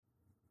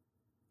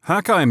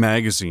Hackeye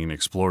Magazine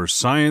explores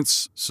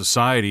science,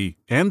 society,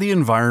 and the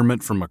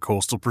environment from a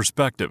coastal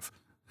perspective.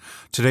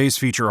 Today's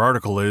feature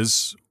article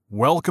is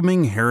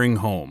Welcoming Herring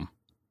Home.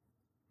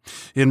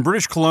 In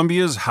British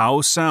Columbia's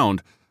Howe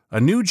Sound,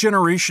 a new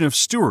generation of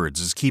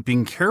stewards is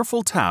keeping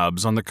careful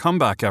tabs on the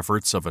comeback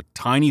efforts of a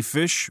tiny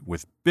fish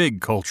with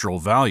big cultural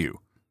value.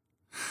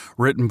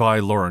 Written by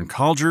Lauren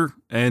Calger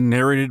and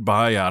narrated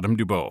by Adam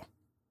Dubois.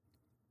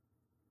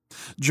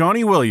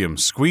 Johnny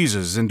Williams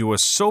squeezes into a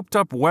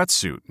soaped-up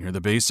wetsuit near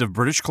the base of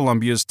British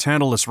Columbia's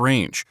Tantalus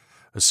Range,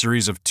 a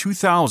series of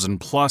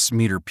 2,000-plus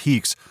meter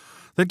peaks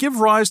that give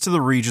rise to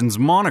the region's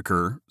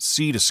moniker,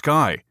 Sea to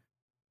Sky.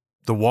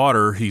 The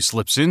water he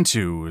slips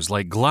into is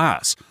like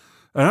glass,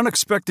 an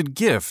unexpected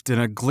gift in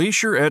a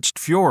glacier-etched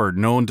fjord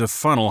known to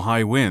funnel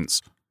high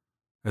winds.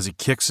 As he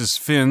kicks his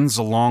fins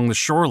along the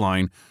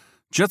shoreline,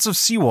 jets of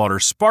seawater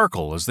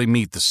sparkle as they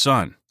meet the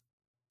sun.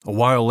 A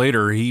while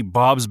later, he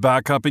bobs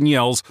back up and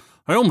yells,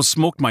 "I almost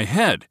smoked my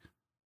head."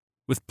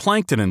 With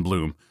plankton in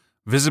bloom,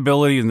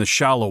 visibility in the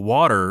shallow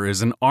water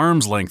is an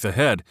arm's length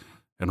ahead,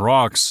 and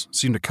rocks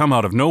seem to come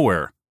out of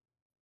nowhere.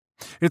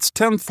 It's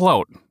 10th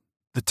flout,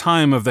 the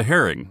time of the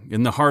herring,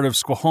 in the heart of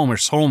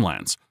Squamish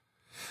homelands.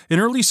 In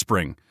early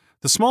spring,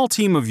 the small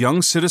team of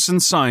young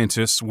citizen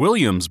scientists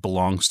Williams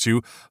belongs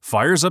to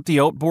fires up the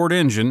outboard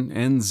engine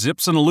and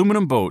zips an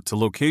aluminum boat to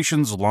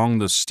locations along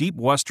the steep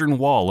western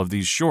wall of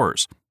these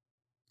shores.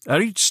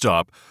 At each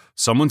stop,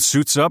 someone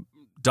suits up,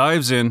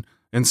 dives in,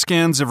 and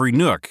scans every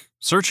nook,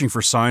 searching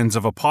for signs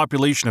of a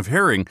population of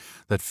herring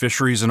that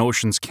Fisheries and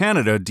Oceans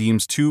Canada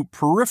deems too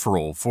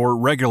peripheral for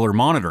regular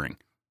monitoring.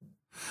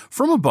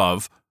 From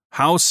above,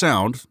 Howe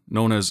Sound,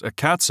 known as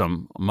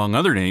Acatsum, among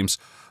other names,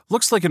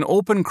 looks like an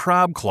open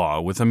crab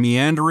claw with a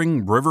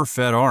meandering,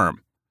 river-fed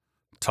arm.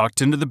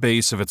 Tucked into the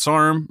base of its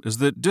arm is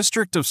the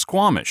district of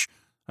Squamish,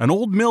 an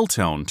old mill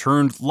town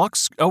turned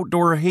luxe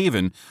outdoor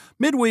haven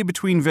midway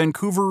between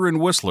Vancouver and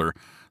Whistler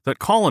that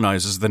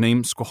colonizes the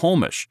name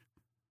Squamish.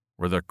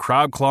 Where the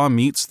crab claw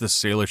meets the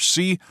Salish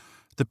Sea,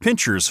 the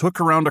pinchers hook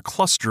around a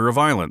cluster of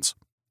islands.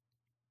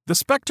 The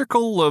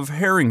spectacle of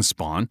herring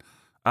spawn,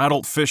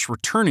 adult fish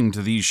returning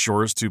to these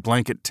shores to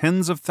blanket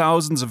tens of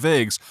thousands of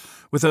eggs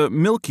with a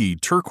milky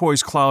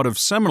turquoise cloud of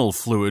seminal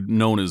fluid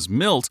known as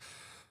milt,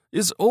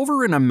 is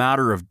over in a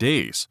matter of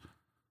days.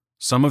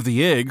 Some of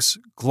the eggs,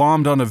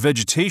 glommed onto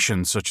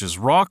vegetation such as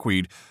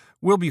rockweed,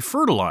 will be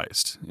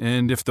fertilized,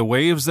 and if the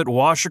waves that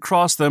wash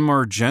across them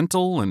are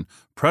gentle and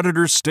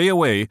predators stay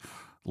away,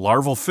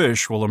 larval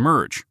fish will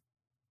emerge.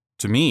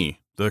 To me,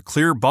 the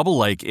clear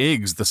bubble-like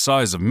eggs the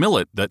size of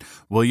millet that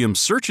Williams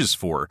searches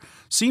for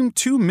seem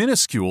too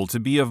minuscule to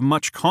be of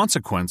much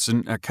consequence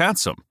in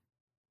Acatsum.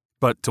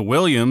 But to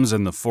Williams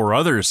and the 4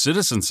 other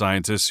citizen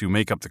scientists who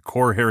make up the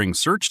core herring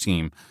search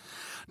team,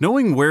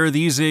 knowing where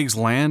these eggs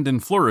land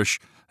and flourish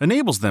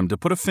enables them to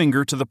put a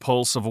finger to the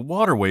pulse of a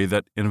waterway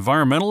that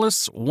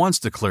environmentalists once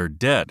declared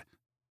dead.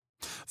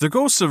 The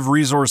ghosts of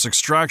resource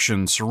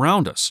extraction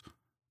surround us.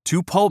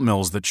 2 pulp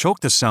mills that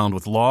choke the sound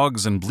with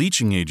logs and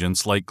bleaching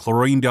agents like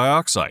chlorine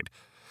dioxide,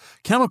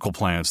 chemical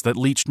plants that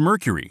leached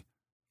mercury,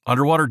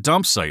 underwater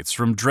dump sites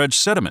from dredged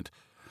sediment,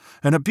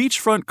 and a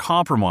beachfront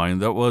copper mine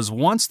that was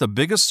once the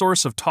biggest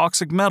source of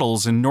toxic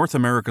metals in North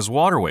America's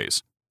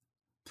waterways.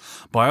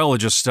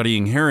 Biologists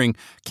studying herring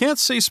can't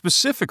say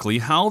specifically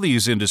how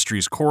these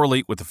industries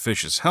correlate with the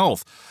fish's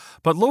health,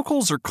 but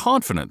locals are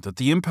confident that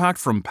the impact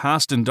from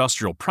past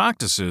industrial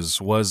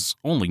practices was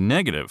only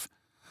negative.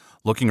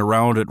 Looking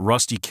around at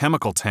rusty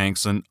chemical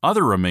tanks and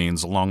other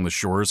remains along the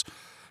shores,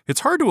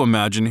 it's hard to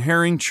imagine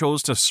herring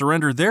chose to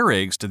surrender their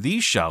eggs to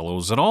these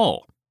shallows at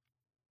all.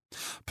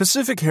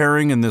 Pacific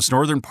herring in this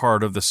northern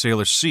part of the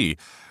Salish Sea,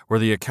 where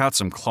the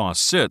Acatsum claw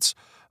sits,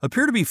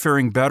 appear to be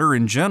faring better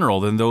in general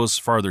than those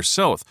farther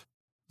south,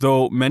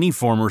 though many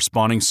former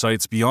spawning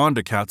sites beyond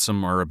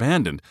Acatsum are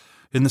abandoned,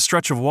 in the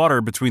stretch of water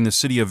between the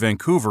city of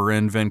Vancouver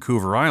and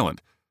Vancouver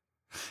Island.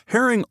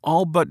 Herring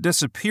all but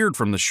disappeared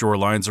from the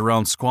shorelines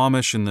around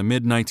Squamish in the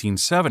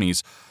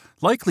mid-1970s,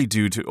 likely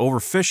due to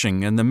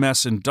overfishing and the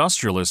mess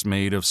industrialists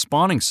made of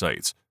spawning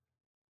sites.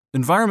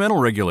 Environmental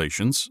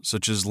regulations,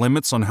 such as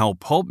limits on how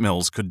pulp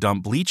mills could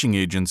dump bleaching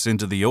agents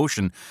into the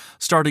ocean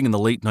starting in the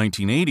late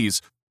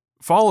 1980s,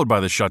 followed by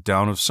the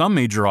shutdown of some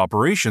major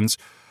operations,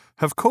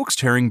 have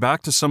coaxed herring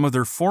back to some of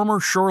their former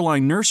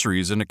shoreline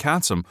nurseries in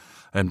Acatsum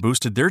and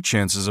boosted their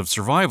chances of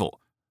survival.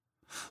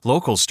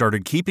 Locals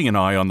started keeping an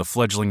eye on the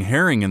fledgling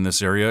herring in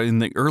this area in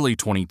the early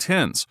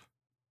 2010s.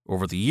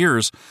 Over the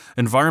years,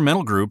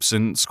 environmental groups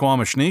in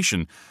Squamish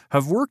Nation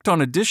have worked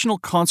on additional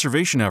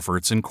conservation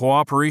efforts in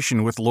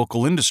cooperation with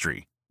local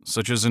industry,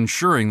 such as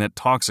ensuring that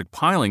toxic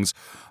pilings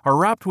are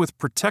wrapped with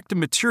protective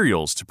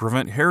materials to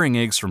prevent herring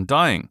eggs from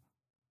dying.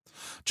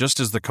 Just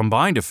as the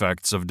combined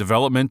effects of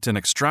development and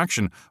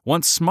extraction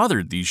once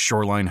smothered these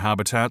shoreline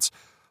habitats,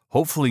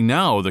 hopefully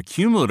now the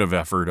cumulative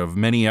effort of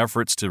many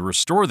efforts to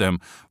restore them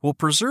will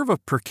preserve a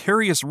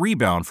precarious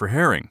rebound for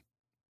herring.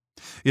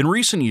 In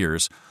recent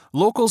years,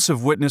 locals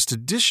have witnessed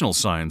additional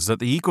signs that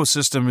the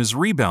ecosystem is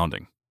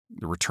rebounding,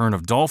 the return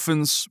of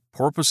dolphins,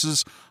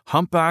 porpoises,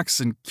 humpbacks,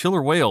 and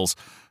killer whales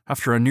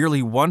after a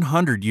nearly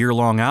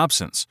 100-year-long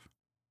absence.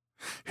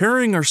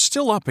 Herring are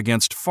still up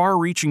against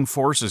far-reaching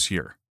forces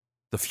here.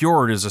 The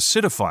fjord is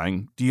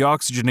acidifying,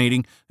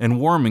 deoxygenating, and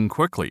warming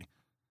quickly.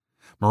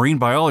 Marine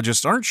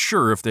biologists aren't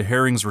sure if the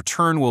herring's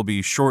return will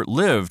be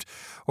short-lived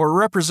or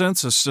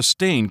represents a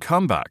sustained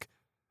comeback.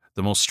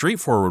 The most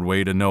straightforward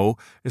way to know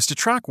is to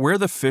track where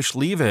the fish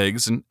leave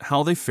eggs and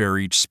how they fare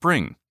each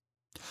spring.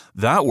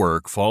 That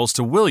work falls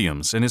to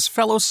Williams and his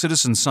fellow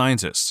citizen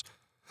scientists.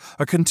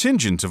 A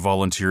contingent of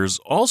volunteers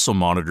also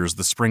monitors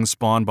the spring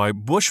spawn by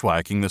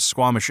bushwhacking the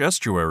Squamish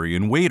estuary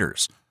in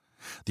waders.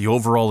 The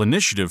overall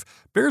initiative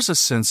bears a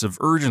sense of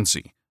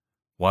urgency.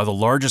 While the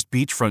largest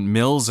beachfront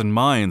mills and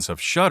mines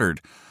have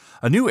shuttered,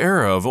 a new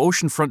era of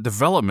oceanfront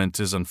development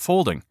is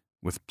unfolding,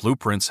 with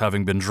blueprints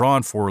having been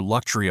drawn for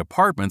luxury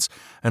apartments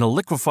and a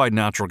liquefied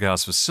natural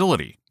gas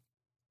facility.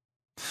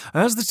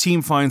 As the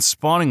team finds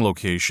spawning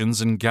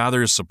locations and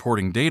gathers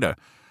supporting data,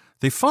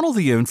 they funnel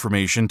the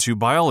information to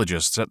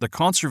biologists at the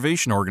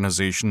conservation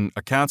organization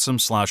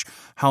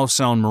ACATSM/Howe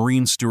Sound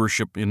Marine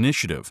Stewardship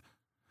Initiative.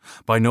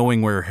 By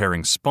knowing where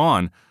herring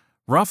spawn,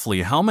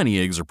 roughly how many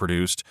eggs are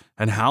produced,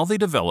 and how they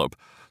develop,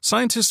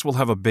 scientists will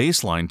have a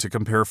baseline to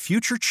compare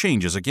future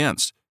changes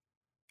against.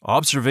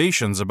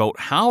 Observations about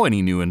how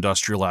any new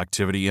industrial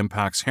activity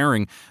impacts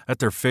herring at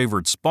their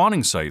favored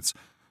spawning sites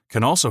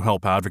can also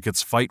help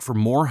advocates fight for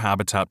more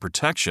habitat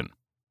protection.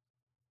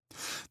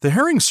 The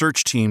herring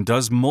search team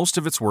does most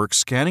of its work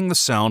scanning the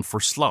sound for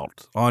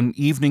slout on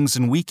evenings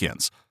and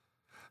weekends.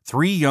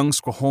 3 young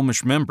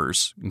Squamish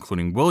members,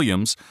 including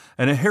Williams,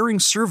 and a herring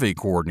survey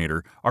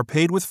coordinator are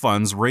paid with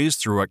funds raised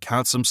through a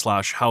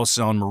ACATSM/Howe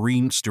Sound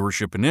Marine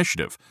Stewardship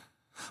Initiative,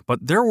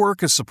 but their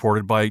work is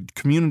supported by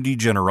community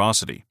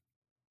generosity.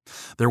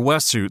 Their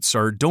wetsuits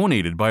are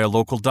donated by a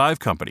local dive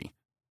company.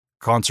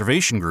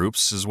 Conservation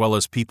groups, as well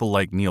as people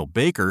like Neil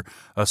Baker,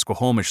 a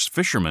Squamish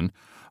fisherman,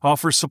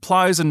 offer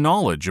supplies and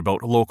knowledge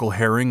about local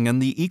herring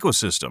and the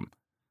ecosystem.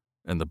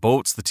 And the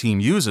boats the team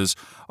uses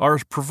are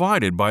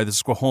provided by the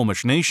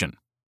Squamish Nation.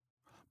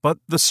 But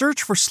the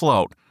search for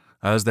slout,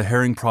 as the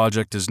herring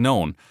project is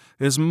known,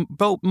 is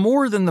about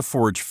more than the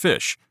forage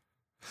fish.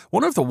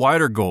 One of the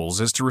wider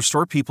goals is to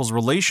restore people's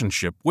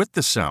relationship with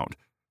the sound.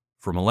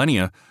 For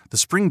millennia, the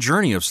spring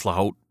journey of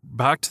slout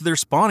back to their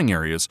spawning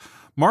areas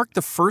marked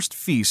the first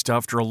feast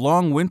after a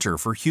long winter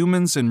for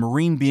humans and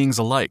marine beings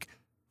alike,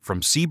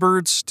 from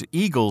seabirds to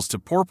eagles to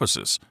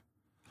porpoises.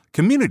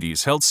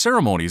 Communities held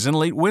ceremonies in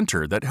late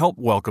winter that helped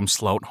welcome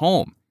slout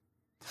home.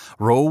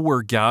 Roe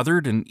were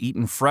gathered and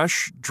eaten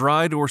fresh,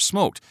 dried, or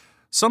smoked,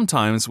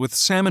 sometimes with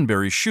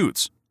salmonberry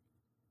shoots.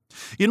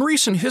 In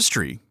recent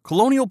history,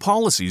 colonial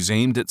policies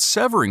aimed at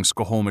severing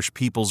Squamish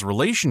people's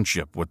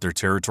relationship with their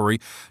territory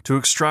to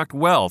extract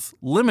wealth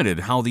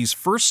limited how these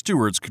first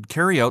stewards could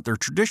carry out their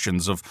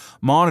traditions of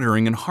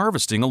monitoring and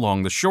harvesting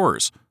along the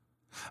shores.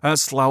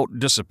 As slout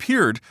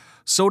disappeared,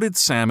 so did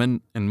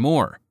salmon and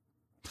more.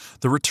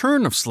 The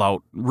return of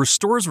slout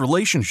restores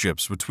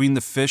relationships between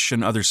the fish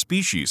and other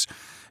species,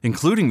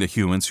 including the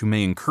humans who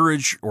may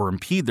encourage or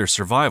impede their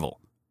survival.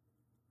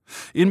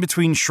 In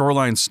between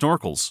shoreline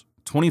snorkels,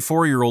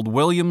 24-year-old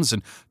Williams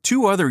and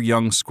 2 other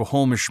young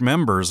Squamish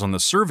members on the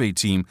survey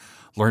team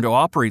learned to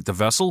operate the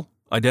vessel,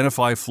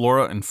 identify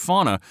flora and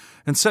fauna,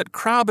 and set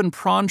crab and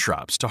prawn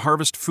traps to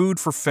harvest food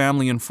for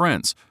family and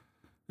friends,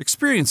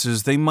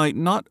 experiences they might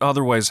not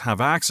otherwise have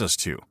access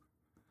to.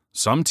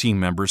 Some team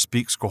members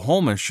speak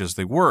Squamish as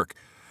they work,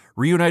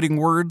 reuniting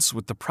words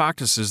with the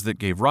practices that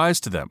gave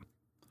rise to them.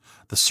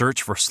 The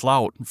search for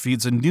slout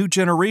feeds a new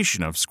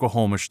generation of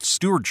Squamish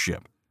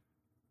stewardship.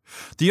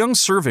 The young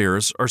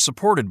surveyors are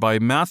supported by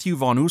Matthew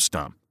Van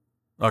Oostam,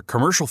 a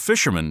commercial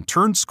fisherman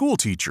turned school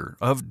teacher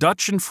of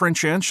Dutch and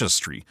French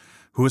ancestry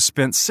who has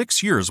spent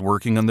 6 years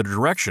working under the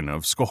direction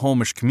of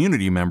Squamish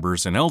community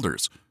members and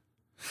elders.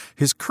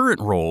 His current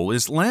role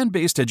is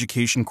land-based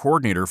education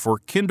coordinator for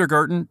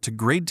kindergarten to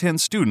grade 10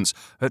 students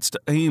at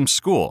Ames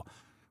School,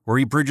 where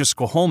he bridges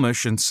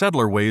Squamish and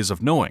settler ways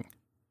of knowing.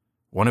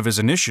 One of his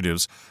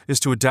initiatives is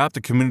to adapt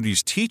the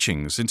community's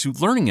teachings into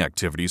learning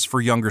activities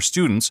for younger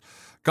students,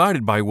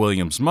 guided by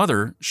Williams'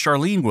 mother,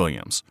 Charlene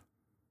Williams.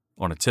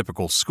 On a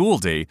typical school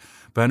day,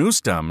 Van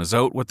Oostam is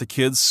out with the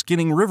kids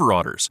skinning river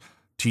otters,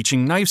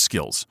 teaching knife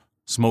skills,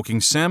 smoking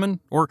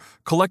salmon, or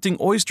collecting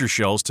oyster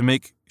shells to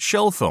make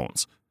shell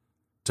phones.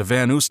 To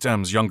Van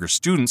Oostam's younger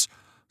students,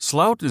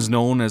 slout is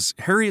known as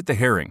Harriet the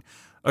Herring,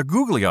 a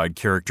googly-eyed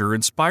character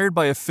inspired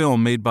by a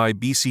film made by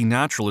BC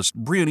naturalist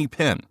Briony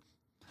Penn.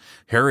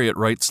 Harriet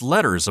writes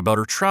letters about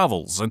her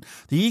travels and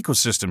the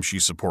ecosystem she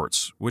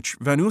supports, which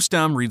Van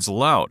Oostam reads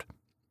aloud.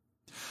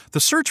 The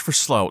search for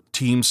slout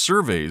team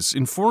surveys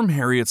inform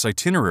Harriet's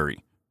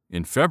itinerary.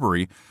 In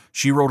February,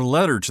 she wrote a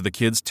letter to the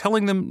kids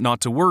telling them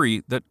not to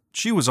worry, that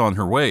she was on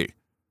her way.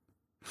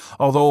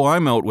 Although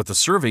I'm out with the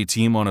survey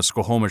team on a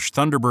Squamish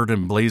Thunderbird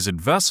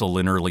emblazoned vessel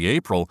in early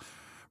April,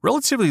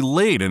 relatively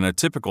late in a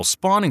typical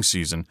spawning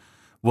season,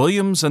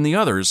 Williams and the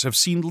others have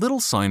seen little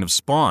sign of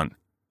spawn.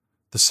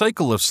 The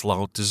cycle of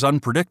slout is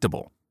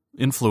unpredictable.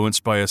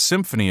 influenced by a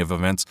symphony of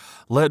events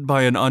led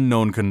by an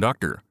unknown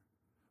conductor.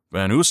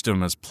 Van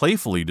Oostum has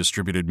playfully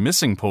distributed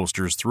missing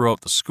posters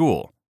throughout the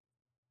school.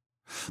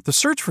 The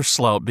search for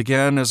Slout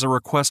began as a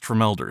request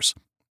from elders.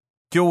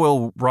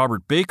 Gilwell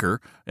Robert Baker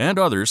and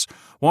others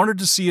wanted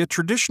to see a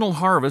traditional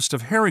harvest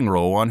of herring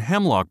roe on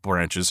hemlock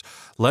branches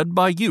led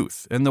by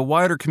youth and the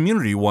wider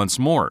community once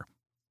more.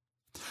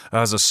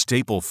 As a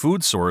staple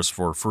food source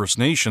for First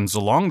Nations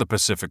along the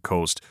Pacific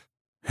coast,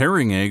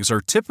 herring eggs are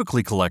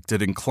typically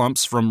collected in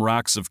clumps from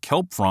racks of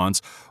kelp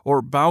fronds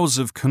or boughs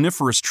of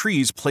coniferous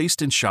trees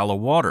placed in shallow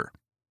water.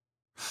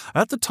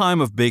 At the time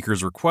of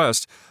Baker's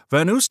request,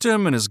 Van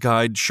Oostum and his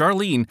guide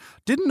Charlene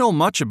didn't know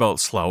much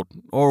about Slout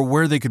or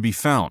where they could be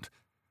found.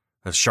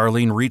 As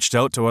Charlene reached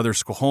out to other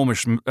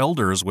Squamish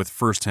elders with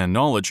first-hand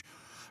knowledge,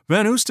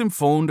 Van Oostum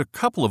phoned a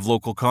couple of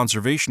local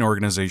conservation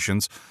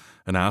organizations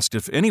and asked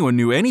if anyone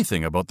knew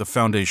anything about the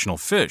foundational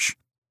fish.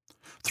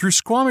 Through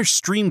Squamish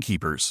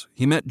streamkeepers,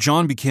 he met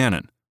John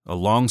Buchanan, a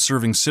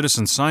long-serving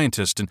citizen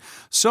scientist and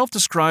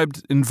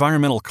self-described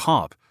environmental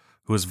cop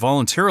who has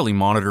voluntarily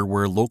monitored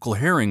where local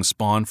herring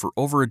spawn for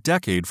over a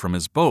decade from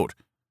his boat.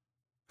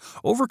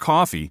 Over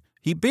coffee,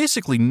 he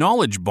basically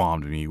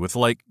knowledge-bombed me with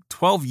like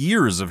 12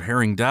 years of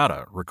herring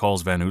data,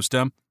 recalls Van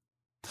Oostum.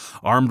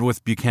 Armed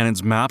with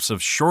Buchanan's maps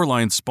of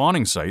shoreline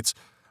spawning sites,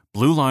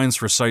 blue lines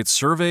for sites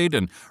surveyed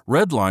and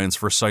red lines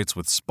for sites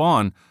with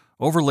spawn,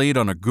 overlaid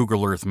on a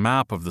Google Earth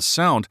map of the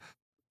Sound,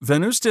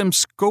 Van Oostum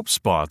scoped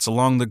spots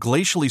along the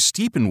glacially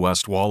steepened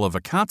west wall of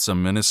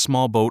Akatsum in his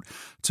small boat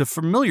to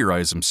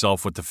familiarize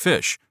himself with the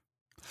fish.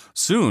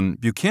 Soon,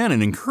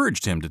 Buchanan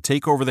encouraged him to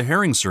take over the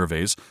herring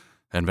surveys,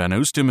 and Van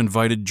Oostum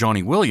invited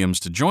Johnny Williams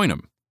to join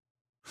him.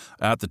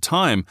 At the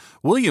time,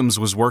 Williams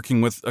was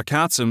working with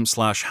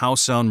Akatsum/Howe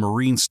Sound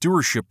Marine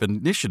Stewardship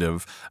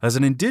Initiative as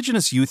an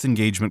Indigenous Youth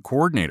Engagement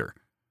Coordinator.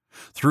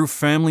 Through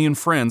family and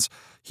friends,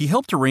 he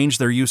helped arrange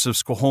their use of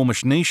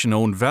Squamish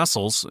Nation-owned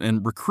vessels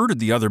and recruited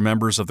the other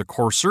members of the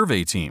core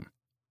survey team.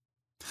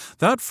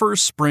 That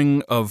first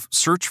spring of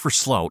Search for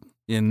Slout,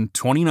 in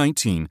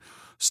 2019,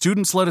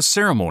 students led a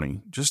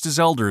ceremony, just as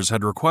elders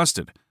had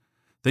requested.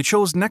 They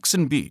chose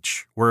Nexon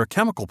Beach, where a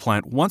chemical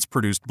plant once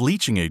produced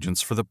bleaching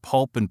agents for the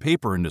pulp and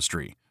paper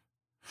industry.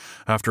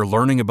 After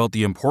learning about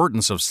the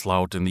importance of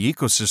Slout in the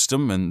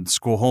ecosystem and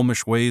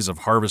Squamish ways of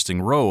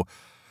harvesting roe,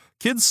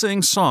 kids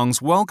sang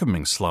songs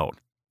welcoming Slout.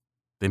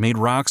 They made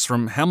racks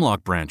from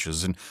hemlock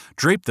branches and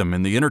draped them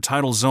in the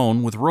intertidal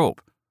zone with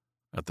rope.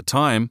 At the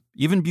time,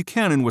 even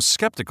Buchanan was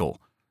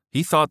skeptical.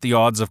 He thought the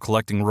odds of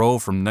collecting roe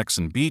from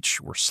Nexon Beach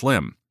were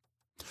slim.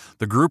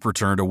 The group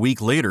returned a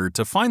week later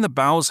to find the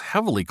boughs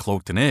heavily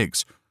cloaked in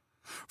eggs.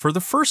 For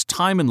the first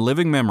time in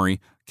living memory,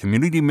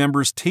 community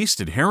members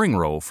tasted herring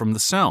roe from the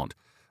Sound,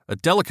 a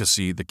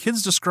delicacy the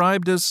kids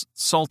described as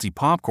salty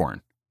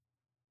popcorn.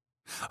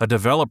 A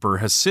developer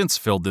has since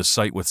filled this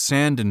site with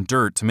sand and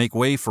dirt to make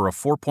way for a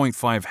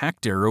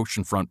 4.5-hectare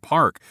oceanfront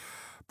park,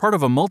 part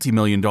of a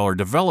multi-million-dollar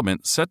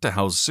development set to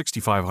house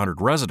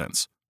 6,500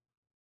 residents.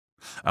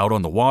 Out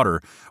on the water,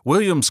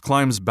 Williams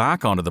climbs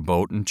back onto the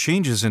boat and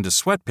changes into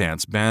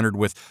sweatpants bannered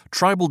with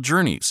Tribal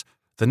Journeys,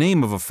 the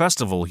name of a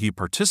festival he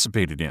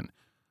participated in,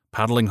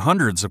 paddling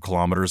hundreds of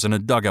kilometers in a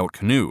dugout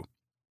canoe.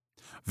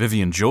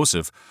 Vivian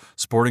Joseph,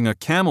 sporting a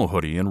camo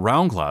hoodie and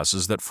round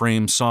glasses that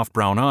frame soft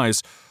brown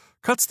eyes,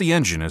 cuts the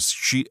engine as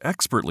she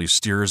expertly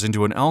steers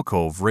into an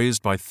alcove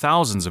raised by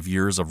thousands of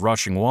years of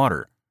rushing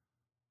water.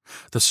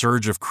 The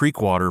surge of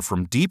creek water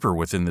from deeper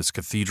within this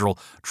cathedral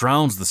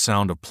drowns the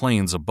sound of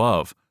plains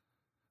above.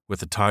 With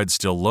the tide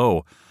still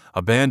low,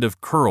 a band of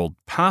curled,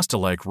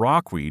 pasta-like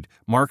rockweed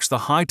marks the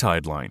high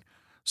tide line,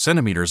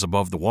 centimeters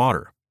above the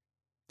water.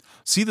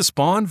 "See the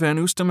spawn?" Van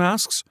Oostum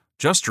asks,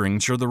 gesturing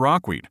to the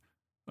rockweed.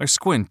 I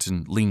squint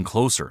and lean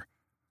closer.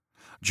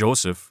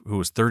 Joseph,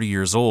 who is 30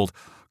 years old,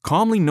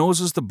 calmly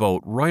noses the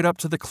boat right up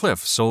to the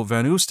cliff so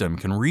Van Oostum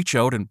can reach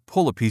out and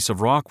pull a piece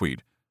of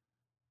rockweed.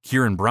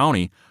 Kieran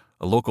Brownie,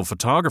 a local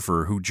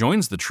photographer who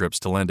joins the trips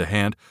to lend a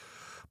hand,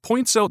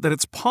 points out that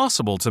it's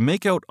possible to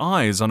make out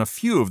eyes on a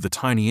few of the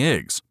tiny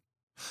eggs.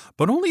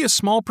 But only a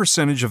small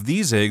percentage of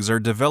these eggs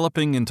are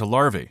developing into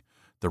larvae.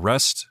 The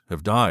rest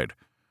have died.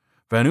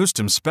 Van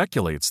Oostum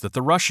speculates that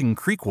the rushing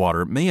creek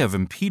water may have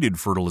impeded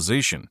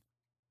fertilization.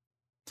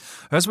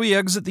 As we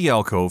exit the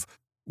alcove,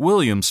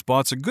 William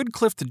spots a good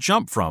cliff to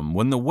jump from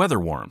when the weather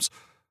warms,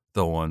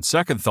 though on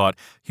second thought,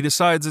 he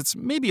decides it's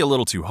maybe a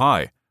little too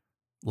high.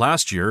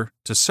 Last year,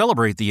 to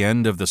celebrate the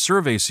end of the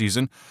survey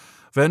season,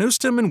 Van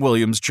Oostum and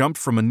Williams jumped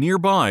from a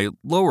nearby,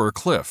 lower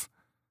cliff.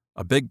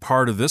 A big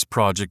part of this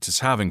project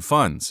is having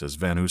fun, says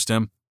Van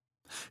Oostum.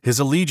 His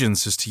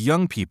allegiance is to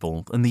young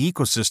people and the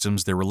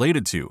ecosystems they're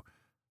related to.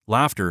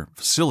 Laughter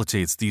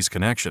facilitates these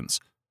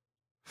connections.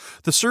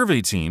 The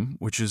survey team,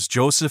 which is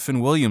Joseph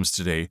and Williams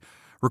today,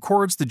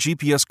 records the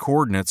GPS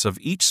coordinates of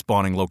each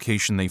spawning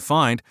location they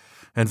find,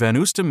 and Van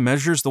Oostum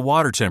measures the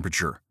water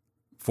temperature,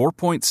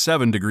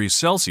 4.7 degrees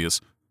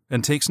Celsius,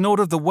 and takes note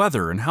of the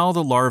weather and how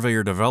the larvae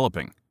are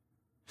developing.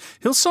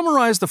 He'll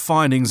summarize the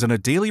findings in a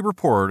daily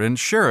report and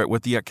share it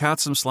with the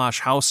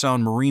Akatsum/Howe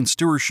Sound Marine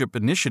Stewardship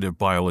Initiative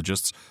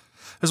biologists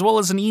as well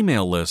as an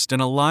email list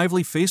and a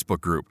lively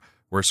Facebook group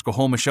where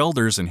Squamish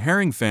elders and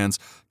herring fans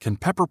can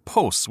pepper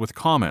posts with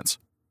comments.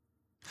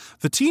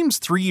 The team's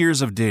 3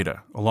 years of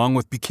data, along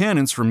with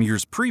Buchanan's from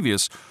years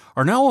previous,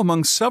 are now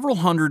among several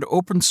hundred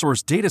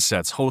open-source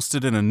datasets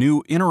hosted in a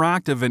new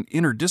interactive and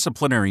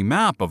interdisciplinary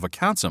map of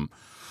Acatsum,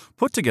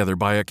 put together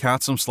by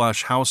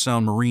Acatsum/Howe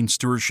Sound Marine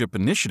Stewardship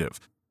Initiative,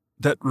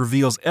 that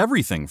reveals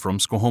everything from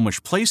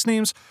Squamish place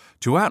names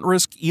to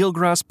at-risk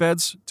eelgrass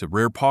beds to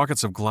rare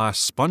pockets of glass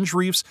sponge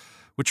reefs,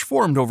 which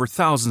formed over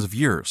thousands of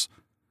years.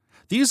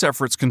 These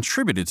efforts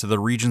contributed to the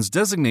region's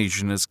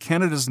designation as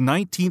Canada's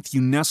 19th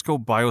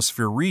UNESCO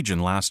Biosphere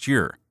region last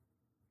year.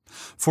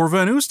 For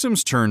Van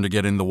Oostum's turn to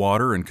get in the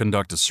water and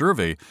conduct a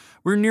survey,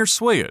 we're near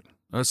Swayat,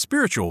 a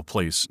spiritual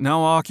place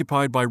now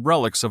occupied by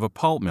relics of a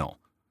pulp mill.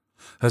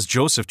 As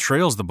Joseph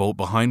trails the boat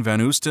behind Van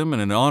Oostum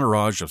in an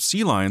entourage of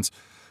sea lions,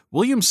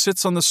 William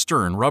sits on the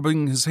stern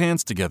rubbing his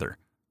hands together,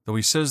 though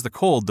he says the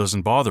cold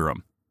doesn't bother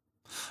him.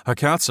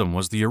 Acatsum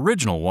was the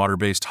original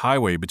water-based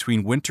highway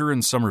between winter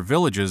and summer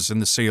villages in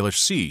the Salish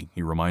Sea,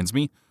 he reminds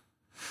me.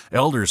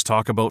 Elders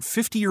talk about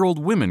 50-year-old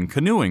women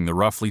canoeing the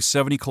roughly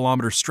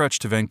 70-kilometer stretch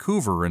to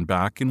Vancouver and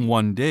back in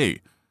one day.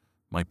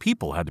 My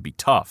people had to be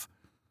tough.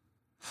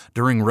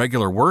 During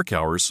regular work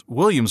hours,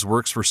 Williams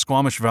works for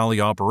Squamish Valley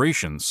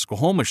Operations,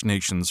 Squamish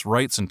Nation's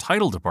Rights and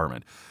Title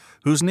Department,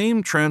 whose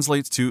name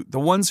translates to the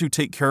ones who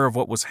take care of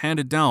what was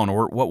handed down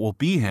or what will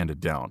be handed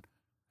down.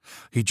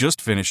 He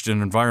just finished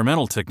an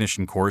environmental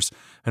technician course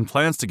and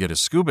plans to get his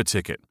scuba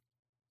ticket.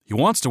 He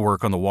wants to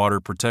work on the water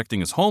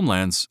protecting his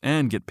homelands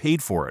and get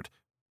paid for it.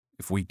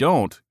 If we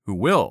don't, who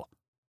will?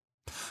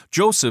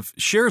 Joseph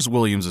shares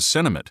Williams'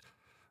 sentiment.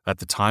 At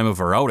the time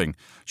of our outing,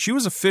 she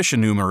was a fish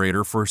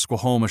enumerator for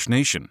Squamish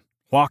Nation,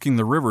 walking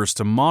the rivers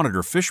to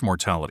monitor fish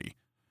mortality.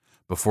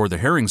 Before the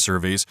herring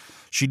surveys,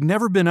 she'd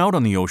never been out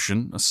on the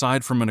ocean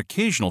aside from an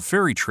occasional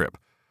ferry trip.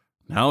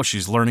 Now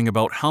she's learning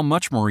about how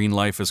much marine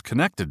life is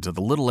connected to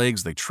the little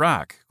eggs they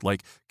track,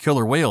 like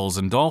killer whales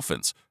and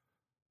dolphins.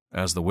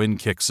 As the wind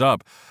kicks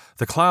up,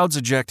 the clouds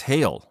eject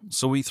hail,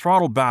 so we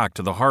throttle back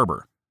to the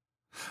harbor.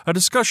 A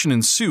discussion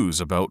ensues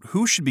about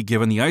who should be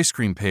given the ice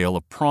cream pail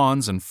of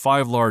prawns and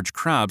 5 large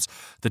crabs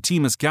the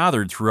team has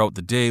gathered throughout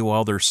the day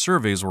while their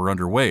surveys were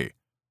underway.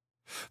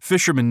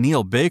 Fisherman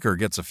Neil Baker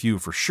gets a few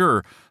for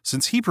sure,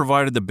 since he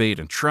provided the bait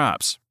and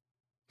traps.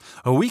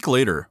 A week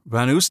later,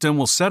 Van Oostum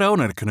will set out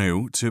in a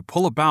canoe to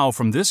pull a bow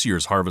from this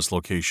year's harvest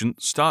location,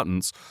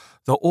 Statens,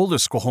 the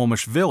oldest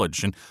Squamish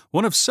village and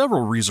one of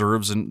several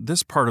reserves in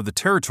this part of the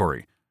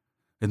territory.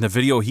 In the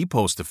video he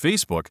posts to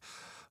Facebook,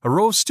 a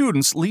row of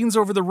students leans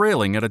over the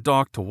railing at a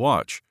dock to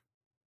watch.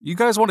 "You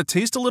guys want to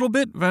taste a little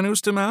bit?" Van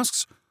Oostum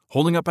asks,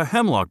 holding up a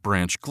hemlock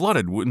branch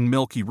glutted in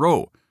milky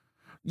roe.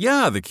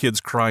 "Yeah," the kids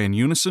cry in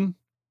unison.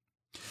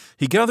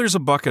 He gathers a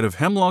bucket of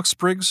hemlock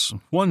sprigs,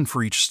 one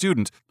for each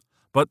student,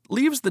 but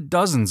leaves the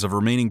dozens of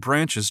remaining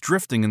branches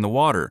drifting in the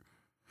water.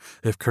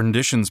 If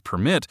conditions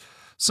permit,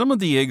 some of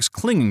the eggs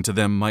clinging to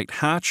them might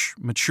hatch,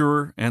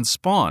 mature, and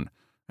spawn,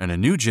 and a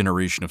new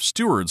generation of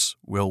stewards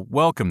will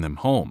welcome them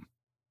home.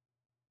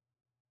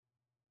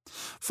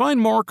 Find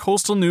more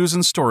coastal news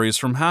and stories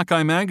from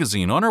Hakai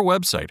Magazine on our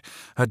website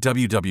at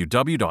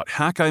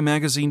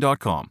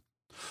www.hakaimagazine.com.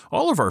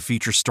 All of our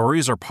feature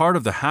stories are part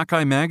of the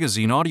Hakai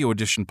Magazine Audio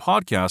Edition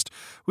podcast,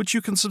 which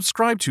you can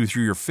subscribe to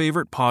through your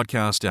favorite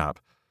podcast app.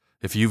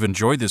 If you've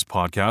enjoyed this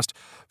podcast,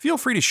 feel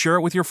free to share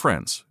it with your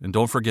friends, and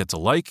don't forget to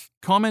like,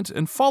 comment,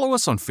 and follow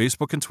us on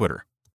Facebook and Twitter.